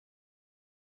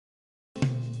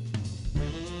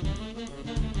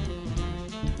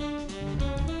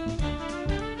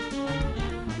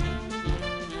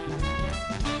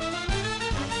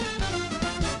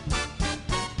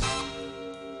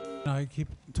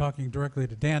keep talking directly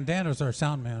to Dan. Dan is our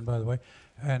sound man, by the way,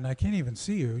 and I can't even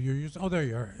see you. Oh, there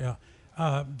you are.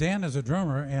 Yeah. Dan is a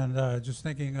drummer, and just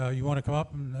thinking, you want to come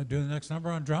up and do the next number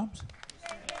on drums?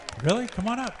 Really? Come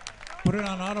on up. Put it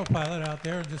on autopilot out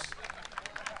there and just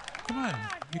come on.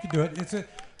 You can do it. It's a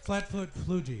flat foot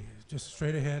flugy, just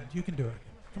straight ahead. You can do it.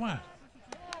 Come on.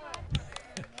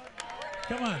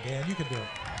 Come on, Dan. You can do it.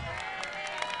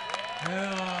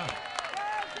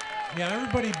 Yeah,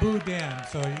 everybody booed Dan,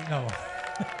 so you know.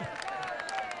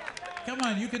 Come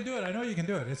on, you can do it. I know you can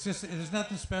do it. It's just, there's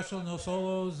nothing special, no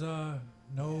solos,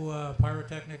 no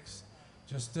pyrotechnics,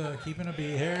 just keeping a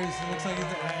beat. Here he looks like he's,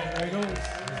 there he goes.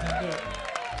 He's gonna do it.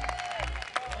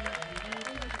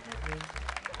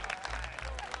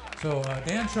 So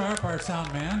Dan Sharp, our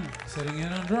sound man, sitting in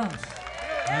on drums.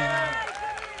 And,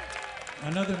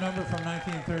 another number from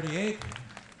 1938,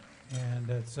 and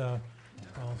it's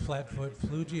called Flatfoot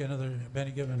Flugy, another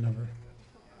Benny Gibbon number.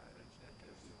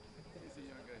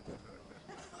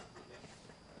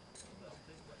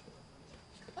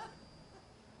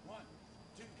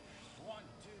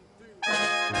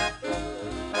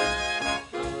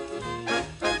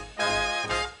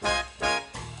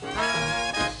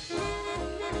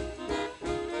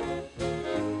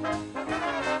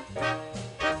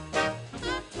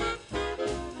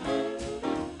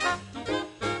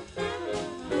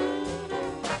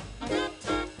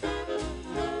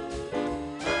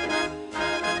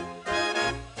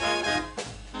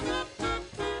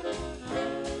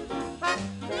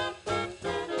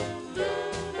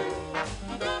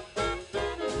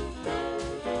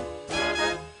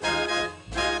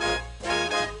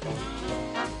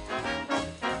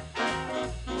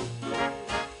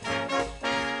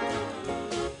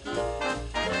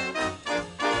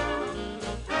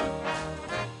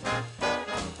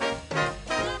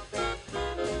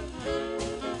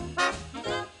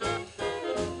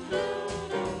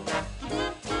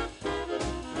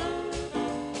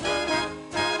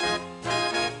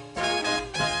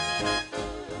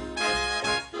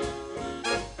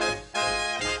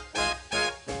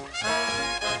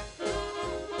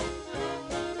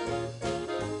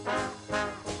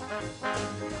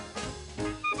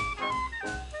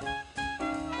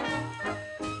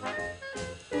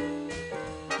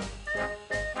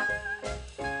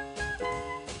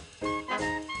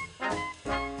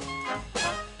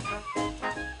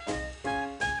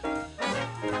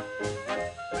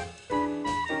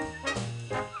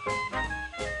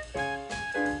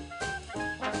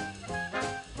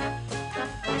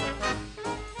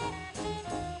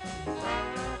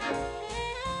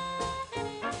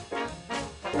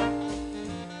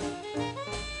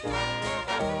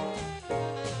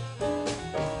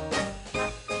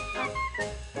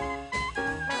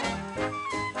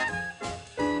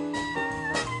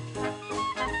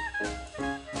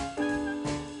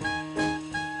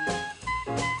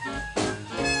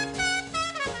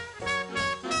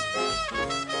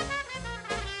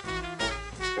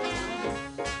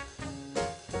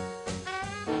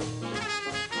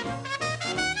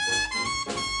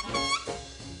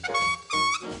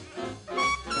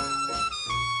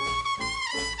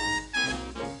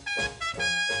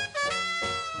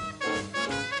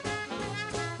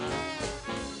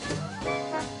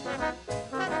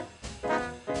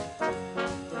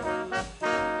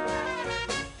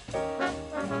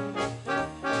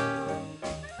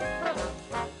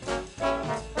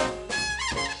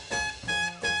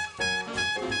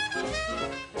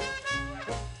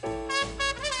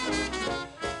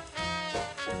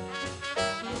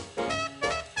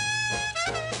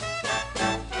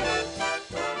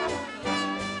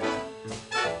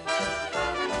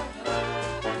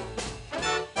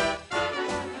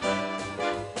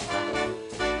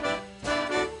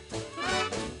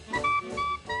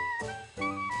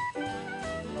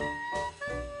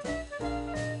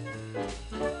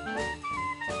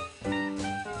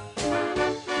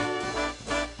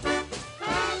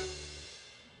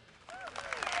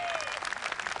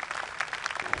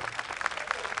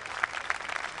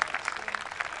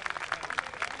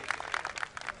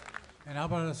 And how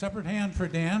about a separate hand for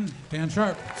Dan? Dan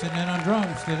Sharp, sitting in on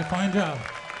drums, did a fine job.